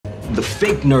The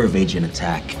fake nerve agent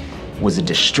attack was a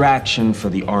distraction for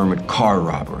the armored car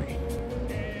robbery,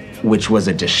 which was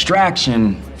a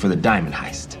distraction for the diamond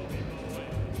heist.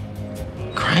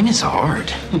 Crime is hard.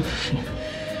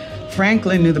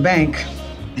 Franklin knew the bank,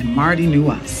 and Marty knew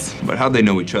us. But how'd they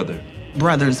know each other?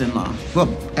 Brothers-in-law.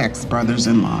 Well,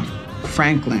 ex-brothers-in-law.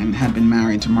 Franklin had been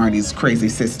married to Marty's crazy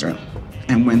sister,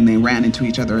 and when they ran into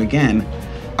each other again,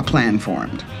 a plan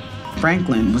formed.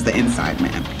 Franklin was the inside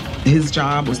man. His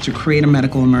job was to create a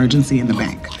medical emergency in the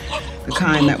bank, the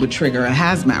kind that would trigger a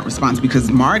hazmat response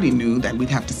because Marty knew that we'd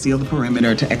have to seal the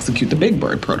perimeter to execute the Big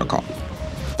Bird protocol.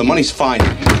 The money's fine.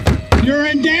 You're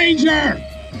in danger!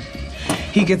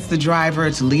 He gets the driver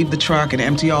to leave the truck and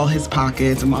empty all his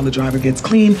pockets, and while the driver gets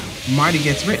clean, Marty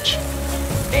gets rich.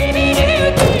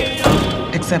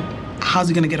 Except, how's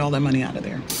he gonna get all that money out of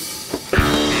there?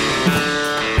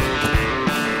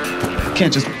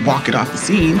 Can't just walk it off the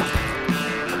scene.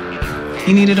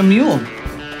 He needed a mule.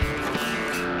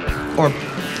 Or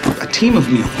a team of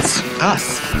mules,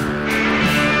 us.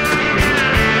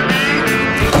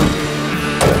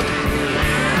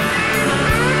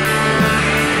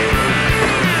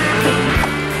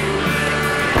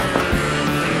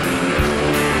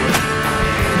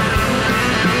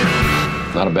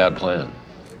 Not a bad plan.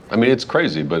 I mean, it's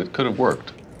crazy, but it could have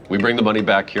worked. We bring the money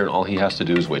back here, and all he has to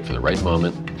do is wait for the right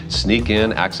moment, sneak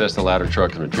in, access the ladder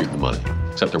truck, and retrieve the money.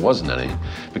 Except there wasn't any,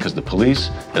 because the police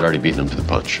had already beaten him to the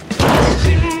punch.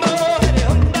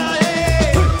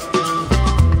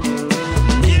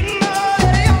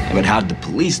 But how'd the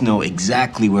police know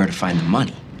exactly where to find the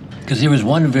money? Because there was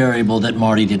one variable that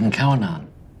Marty didn't count on.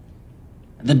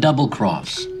 The double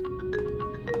cross.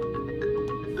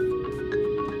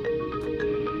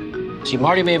 See,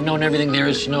 Marty may have known everything there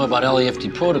is to know about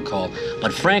LAFD protocol,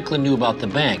 but Franklin knew about the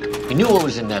bank. He knew what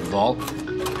was in that vault.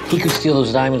 He could steal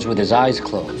those diamonds with his eyes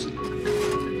closed.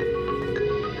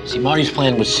 See, Marty's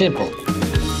plan was simple,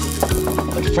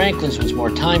 but Franklin's was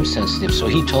more time sensitive, so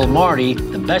he told Marty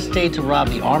the best day to rob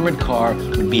the armored car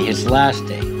would be his last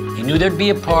day. He knew there'd be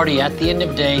a party at the end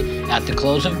of day, at the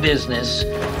close of business.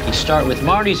 He'd start with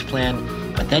Marty's plan,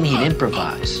 but then he'd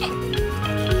improvise.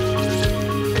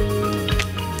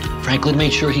 Franklin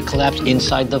made sure he collapsed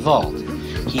inside the vault.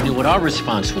 He knew what our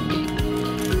response would be.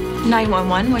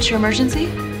 911, what's your emergency?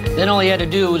 Then all he had to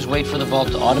do was wait for the vault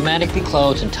to automatically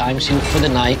close and time seal for the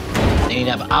night. Then he'd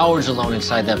have hours alone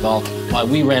inside that vault while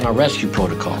we ran our rescue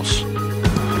protocols.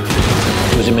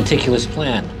 It was a meticulous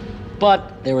plan,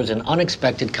 but there was an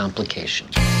unexpected complication.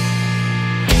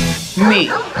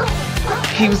 Me.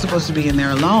 He was supposed to be in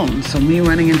there alone, so me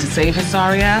running in to save his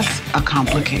sorry ass, a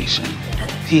complication.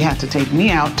 He had to take me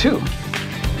out, too.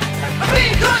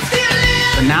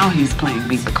 But now he's playing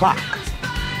beat the clock.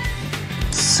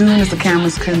 As soon as the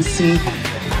cameras couldn't see,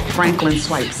 Franklin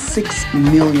swiped 6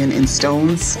 million in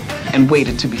stones and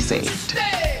waited to be saved.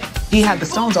 He had the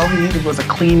stones, all he needed was a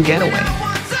clean getaway.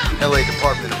 LA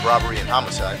Department of Robbery and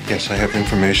Homicide. Yes, I have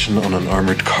information on an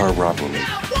armored car robbery.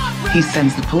 He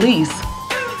sends the police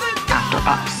after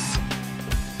us.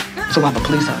 So while the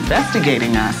police are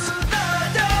investigating us,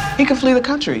 he could flee the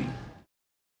country.